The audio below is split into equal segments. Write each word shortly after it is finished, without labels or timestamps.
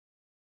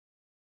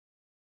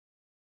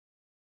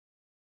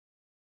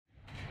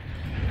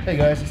Hey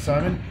guys, it's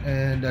Simon,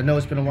 and I know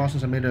it's been a while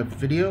since I made a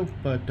video,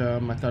 but I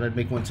thought I'd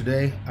make one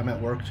today. I'm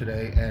at work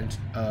today, and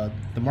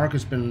the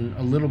market's been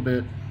a little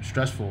bit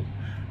stressful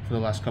for the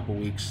last couple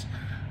weeks.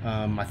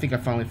 I think I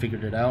finally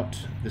figured it out.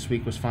 This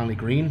week was finally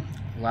green.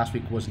 Last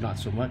week was not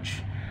so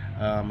much,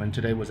 and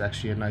today was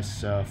actually a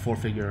nice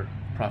four-figure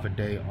profit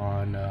day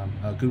on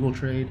Google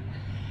Trade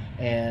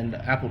and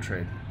Apple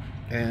Trade.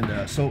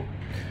 And so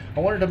I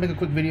wanted to make a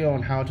quick video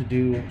on how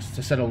to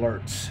set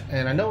alerts.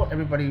 And I know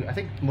I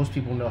think most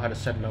people know how to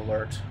set an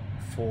alert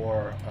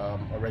for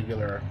a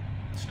regular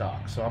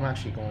stock. So I'm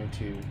actually going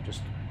to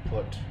just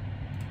put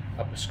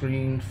up a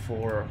screen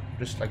for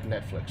just like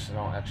Netflix, and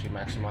I'll actually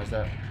maximize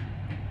that.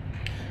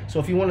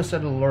 So if you want to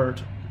set an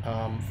alert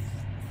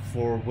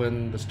for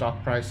when the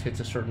stock price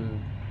hits a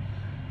certain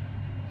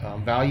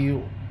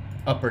value,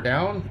 up or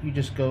down, you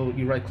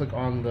right click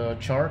on the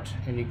chart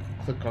and you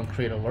click on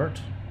create alert,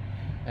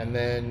 and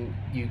then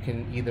you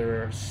can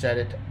either set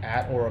it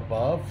at or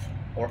above,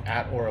 or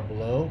at or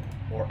below,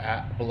 or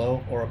at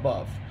below or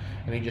above,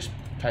 and you just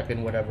type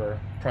in whatever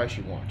price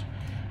you want.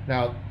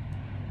 Now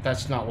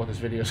that's not what this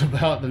video is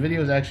about. The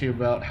video is actually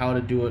about how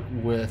to do it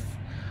with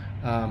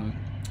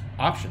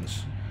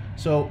options.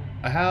 So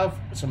I have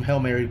some Hail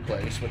Mary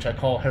plays, which I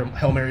call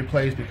Hail Mary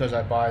plays because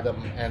I buy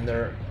them and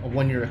they're a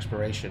 1-year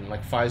expiration.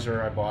 Like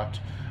Pfizer,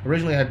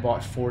 originally I had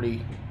bought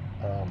 40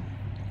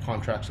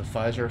 contracts of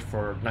Pfizer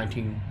for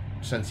 19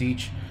 cents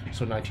each,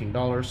 so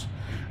 $19.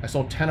 I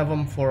sold 10 of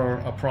them for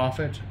a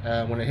profit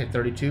when it hit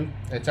 32.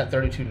 It's at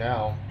 32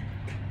 now,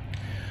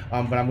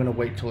 but I'm going to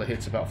wait till it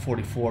hits about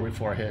 44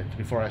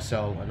 before I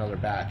sell another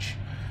batch.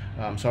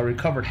 So I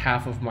recovered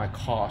half of my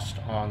cost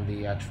on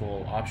the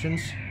actual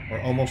options, or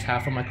almost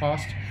half of my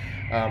cost.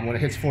 When it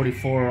hits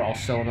 44, I'll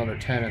sell another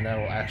 10, and that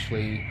will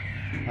actually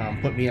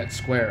put me at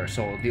square.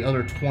 So the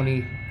other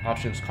 20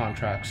 options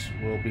contracts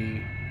will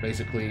be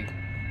basically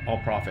all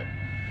profit.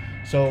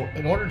 So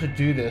in order to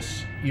do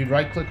this, you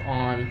right click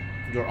on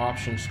your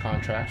options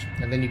contract,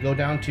 and then you go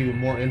down to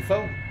more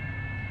info,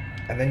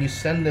 and then you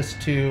send this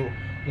to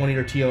one of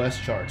your ToS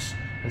charts.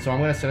 And so I'm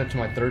going to send it to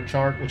my third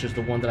chart, which is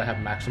the one that I have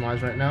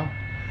maximized right now.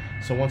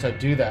 So once I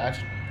do that,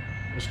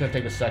 it's going to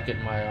take a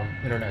second. My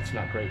internet's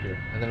not great here.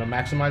 And then I'll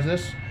maximize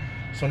this.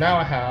 So now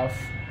I have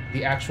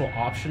the actual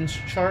options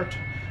chart.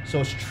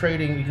 So it's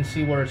trading, you can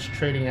see where it's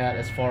trading at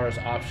as far as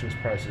options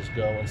prices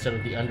go, instead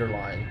of the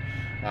underlying,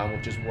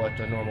 which is what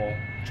a normal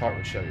chart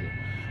would show you.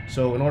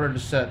 So in order to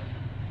set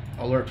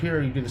alert here,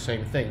 you do the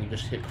same thing. You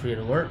just hit create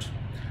alert.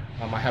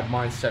 I have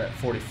mine set at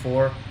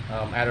 44,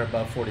 at or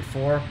above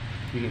 44.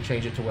 You can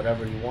change it to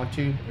whatever you want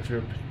to. If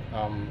you're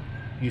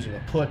using a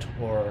put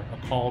or a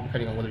call,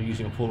 depending on whether you're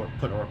using a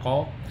put or a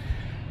call.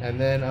 And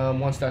then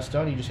once that's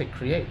done, you just hit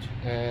create,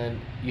 and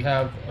you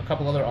have a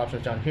couple other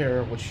options down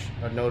here which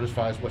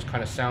notifies what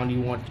kind of sound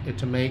you want it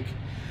to make,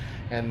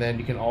 and then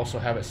you can also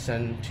have it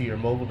send to your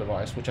mobile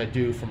device, which I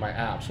do for my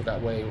app, so that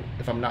way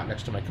if I'm not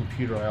next to my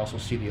computer, I also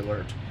see the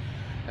alert.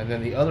 And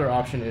then the other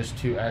option is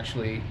to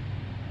actually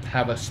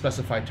have a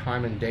specified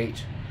time and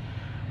date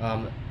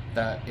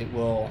that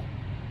the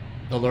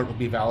alert will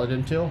be valid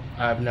until.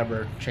 I've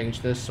never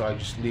changed this, so I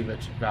just leave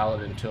it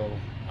valid until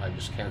I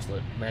just cancel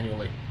it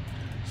manually.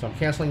 So I'm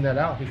canceling that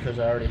out because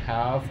I already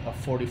have a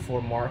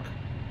 44 mark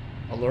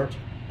alert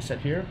set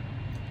here.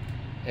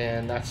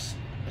 And that's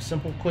a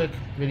simple, quick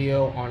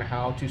video on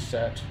how to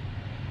set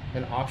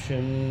an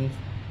option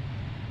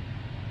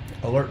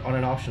alert on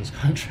an options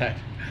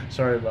contract.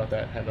 Sorry about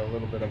that, had a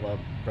little bit of a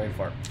brain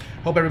fart.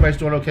 Hope everybody's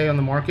doing okay on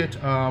the market.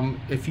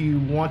 If you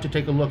want to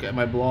take a look at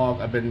my blog,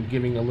 I've been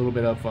giving a little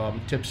bit of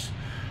tips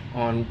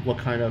on what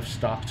kind of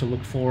stock to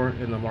look for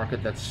in the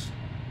market that's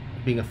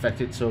being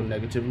affected so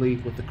negatively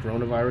with the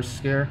coronavirus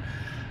scare,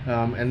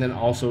 and then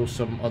also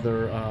some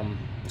other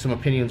some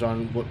opinions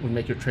on what would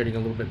make your trading a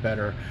little bit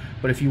better.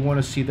 But if you want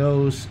to see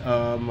those,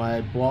 my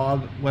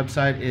blog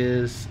website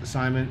is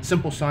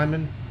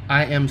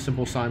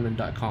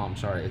IamSimpleSimon.com.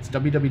 Sorry, it's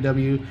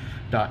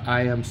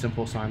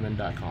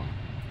www.IamSimpleSimon.com.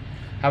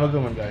 Have a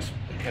good one, guys,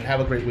 and have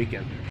a great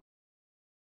weekend.